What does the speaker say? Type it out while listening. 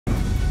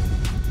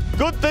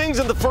good things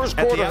in the first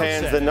quarter,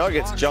 hands. The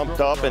Nuggets jumped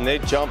up, and they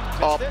jumped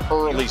up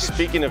early.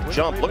 Speaking of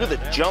jump, look at the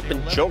jump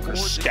and Joker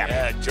step.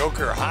 Yeah,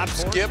 Joker hop,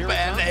 skip,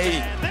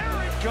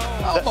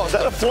 and almost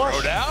that a flush?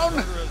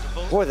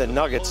 Throwdown. Boy, the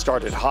Nuggets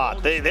started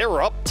hot. They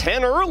were up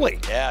 10 early.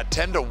 Yeah,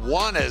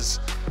 10-1 as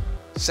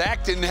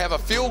Sac didn't have a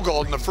field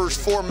goal in the first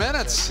 4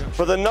 minutes.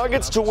 For the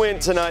Nuggets to win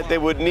tonight, they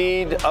would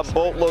need a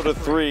boatload of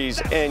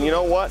threes. And you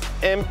know what?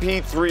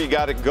 MP3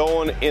 got it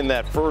going in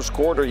that first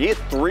quarter. He hit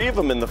 3 of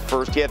them in the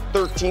first. He had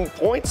 13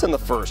 points in the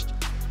first.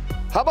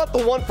 How about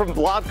the one from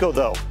Vlatko,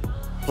 though?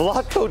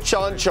 Vlatko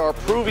Čančar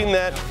proving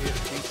that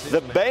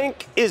the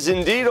bank is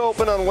indeed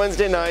open on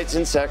Wednesday nights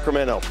in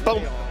Sacramento.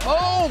 Boom.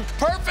 Oh,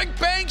 perfect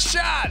bank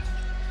shot.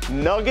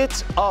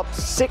 Nuggets up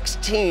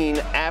 16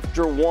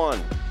 after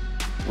 1.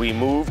 We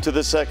move to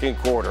the second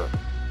quarter.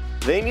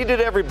 They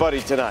needed everybody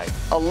tonight.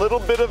 A little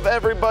bit of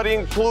everybody,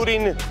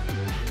 including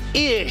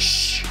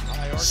Ish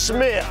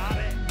Smith.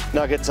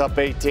 Nuggets up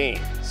 18.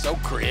 So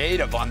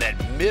creative on that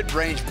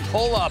mid-range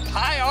pull-up.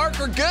 High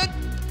arcer, good.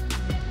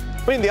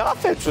 I mean, the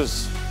offense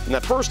was, in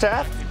that first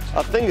half,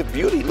 a thing of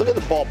beauty. Look at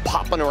the ball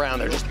popping around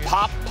there. Just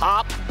pop,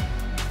 pop,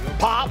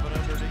 pop.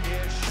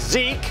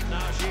 Zeke.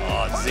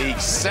 Oh, Zeke,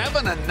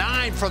 7 of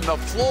 9 from the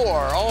floor.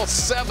 All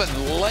 7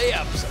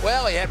 layups.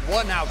 Well, he had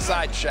 1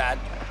 outside shot.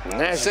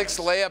 6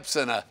 layups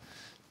and a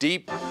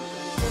deep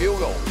field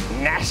goal.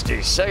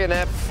 Nasty. Second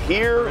half,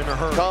 here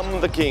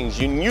come the Kings.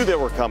 You knew they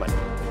were coming.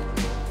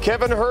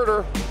 Kevin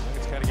Huerter,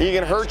 he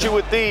can hurt you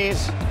with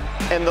these,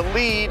 and the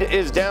lead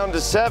is down to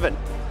 7.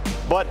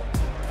 But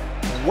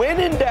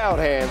when in doubt,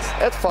 hands,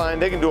 that's fine.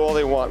 They can do all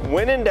they want.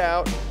 When in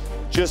doubt,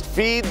 just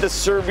feed the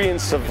Serbian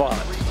savant,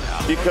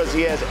 because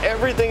he has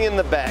everything in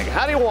the bag.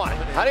 How do you want it?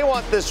 How do you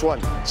want this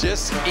one?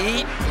 Just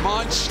eat,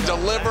 munch,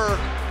 deliver.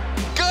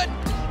 Good.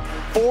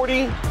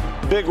 40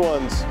 big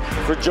ones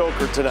for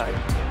Joker tonight.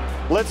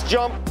 Let's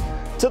jump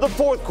to the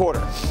fourth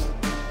quarter.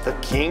 The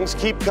Kings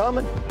keep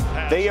coming.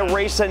 They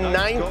erase a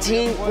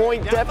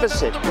 19-point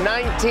deficit.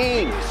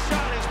 19.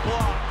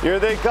 Here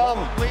they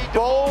come.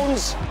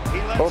 Bones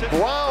or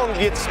Brown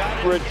gets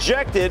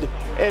rejected,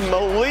 and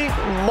Malik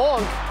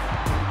Monk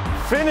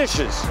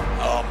finishes.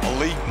 Oh,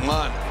 Malik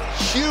Monk.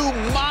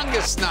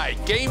 Humongous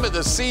night. Game of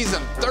the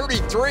season,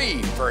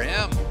 33 for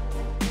him.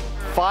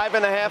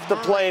 5.5 to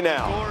play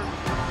now.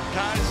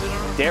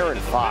 Darren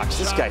Fox,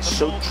 this guy's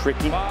so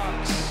tricky.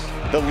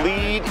 The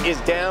lead is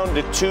down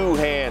to 2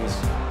 hands.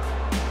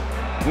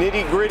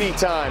 Nitty-gritty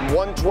time,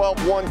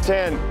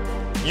 112-110.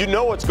 You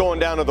know it's going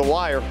down to the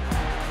wire.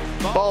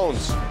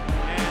 Bones.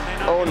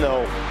 Oh,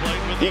 no.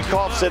 He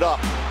coughs it up.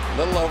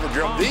 Little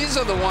overdriven. These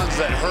are the ones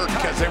that hurt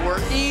because they were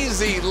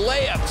easy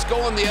layups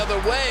going the other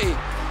way.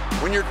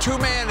 When you're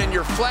 2-man and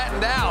you're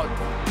flattened out,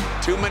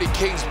 too many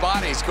Kings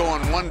bodies go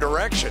in one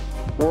direction.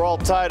 We're all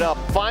tied up.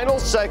 Final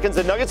seconds.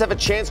 The Nuggets have a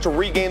chance to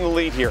regain the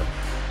lead here.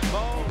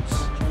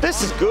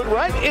 This is good,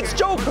 right? It's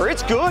Joker.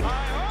 It's good.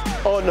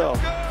 Oh, no.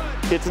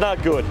 It's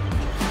not good.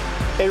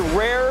 A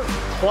rare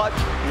clutch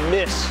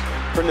miss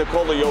for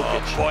Nikola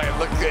Jokic. Oh, boy,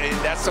 look,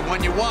 that's the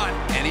one you want,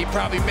 and he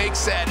probably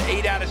makes that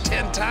 8 out of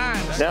 10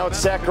 times. Now it's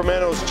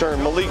Sacramento's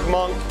turn. Malik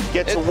Monk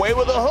gets away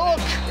with a hook.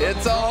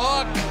 It's a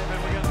hook,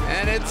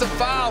 and it's a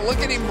foul. Look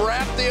at him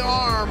wrap the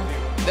arm.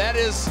 That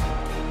is,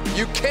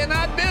 you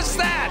cannot miss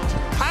that.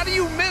 How do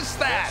you miss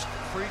that?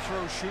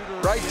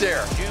 Right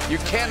there. You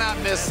cannot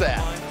miss that.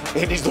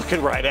 And he's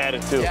looking right at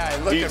it, too.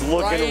 Yeah, he's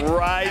looking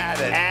right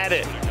at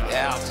it.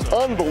 Yeah.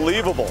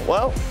 Unbelievable.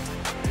 Well,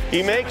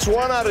 he makes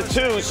 1 out of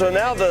 2, so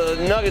now the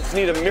Nuggets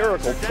need a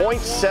miracle.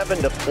 0.7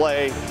 to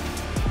play.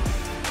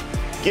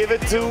 Give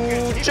it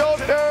to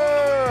Joker.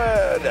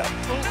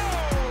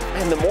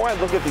 And the more I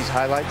look at these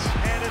highlights,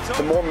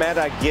 the more mad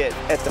I get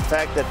at the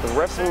fact that the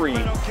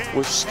referee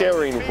was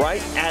staring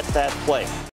right at that play.